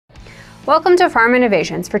Welcome to Farm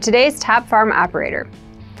Innovations for today's top farm operator.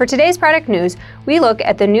 For today's product news, we look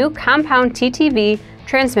at the new compound TTV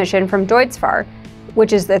transmission from Deutz-Fahr,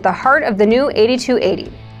 which is at the heart of the new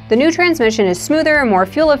 8280. The new transmission is smoother and more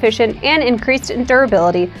fuel efficient, and increased in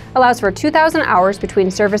durability allows for 2,000 hours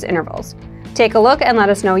between service intervals. Take a look and let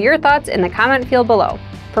us know your thoughts in the comment field below.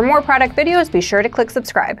 For more product videos, be sure to click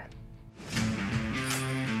subscribe.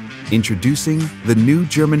 Introducing the new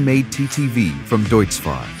German-made TTV from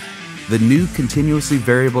Deutz-Fahr. The new continuously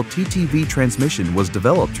variable TTV transmission was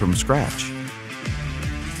developed from scratch.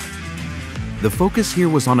 The focus here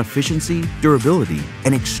was on efficiency, durability,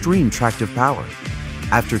 and extreme tractive power.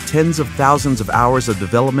 After tens of thousands of hours of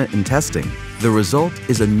development and testing, the result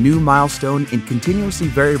is a new milestone in continuously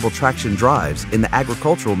variable traction drives in the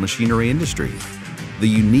agricultural machinery industry. The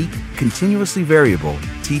unique, continuously variable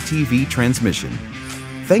TTV transmission.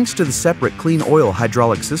 Thanks to the separate clean oil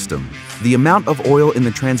hydraulic system, the amount of oil in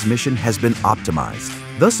the transmission has been optimized,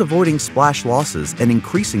 thus avoiding splash losses and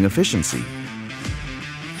increasing efficiency.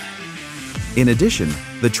 In addition,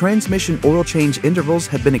 the transmission oil change intervals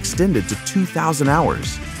have been extended to 2,000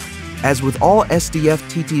 hours. As with all SDF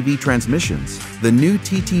TTV transmissions, the new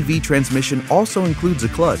TTV transmission also includes a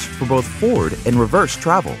clutch for both forward and reverse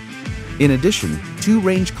travel. In addition, 2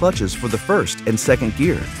 range clutches for the first and second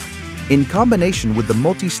gear. In combination with the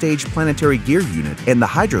multi-stage planetary gear unit and the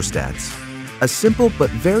hydrostats, a simple but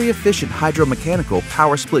very efficient hydromechanical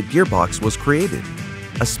power split gearbox was created.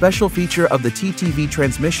 A special feature of the TTV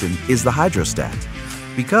transmission is the hydrostat,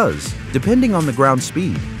 because, depending on the ground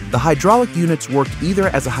speed, the hydraulic units work either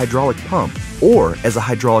as a hydraulic pump or as a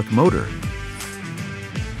hydraulic motor.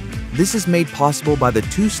 This is made possible by the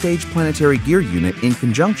 2-stage planetary gear unit in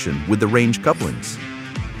conjunction with the range couplings.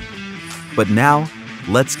 But now,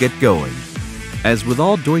 let's get going. As with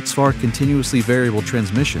all Deutz-Fahr continuously variable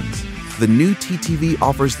transmissions, the new TTV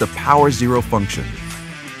offers the Power Zero function.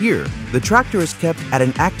 Here, the tractor is kept at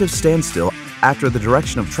an active standstill after the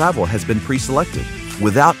direction of travel has been pre-selected,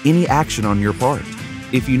 without any action on your part.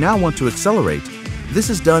 If you now want to accelerate, this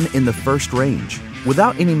is done in the first range,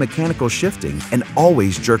 without any mechanical shifting and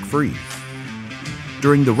always jerk-free.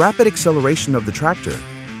 During the rapid acceleration of the tractor,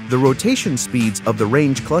 the rotation speeds of the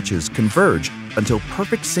range clutches converge until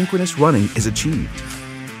perfect synchronous running is achieved.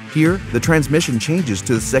 Here, the transmission changes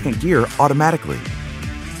to the second gear automatically.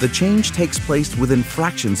 The change takes place within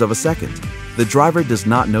fractions of a second. The driver does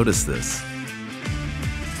not notice this.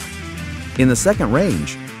 In the second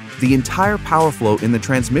range, the entire power flow in the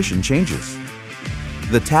transmission changes.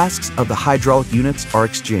 The tasks of the hydraulic units are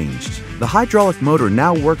exchanged. The hydraulic motor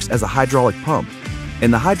now works as a hydraulic pump,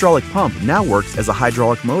 and the hydraulic pump now works as a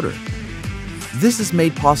hydraulic motor. This is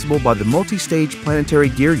made possible by the multi-stage planetary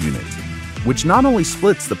gear unit, which not only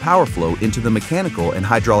splits the power flow into the mechanical and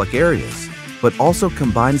hydraulic areas, but also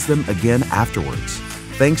combines them again afterwards.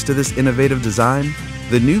 Thanks to this innovative design,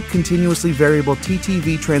 the new continuously variable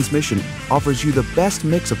TTV transmission offers you the best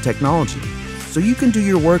mix of technology, so you can do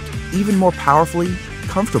your work even more powerfully,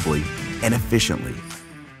 comfortably, and efficiently.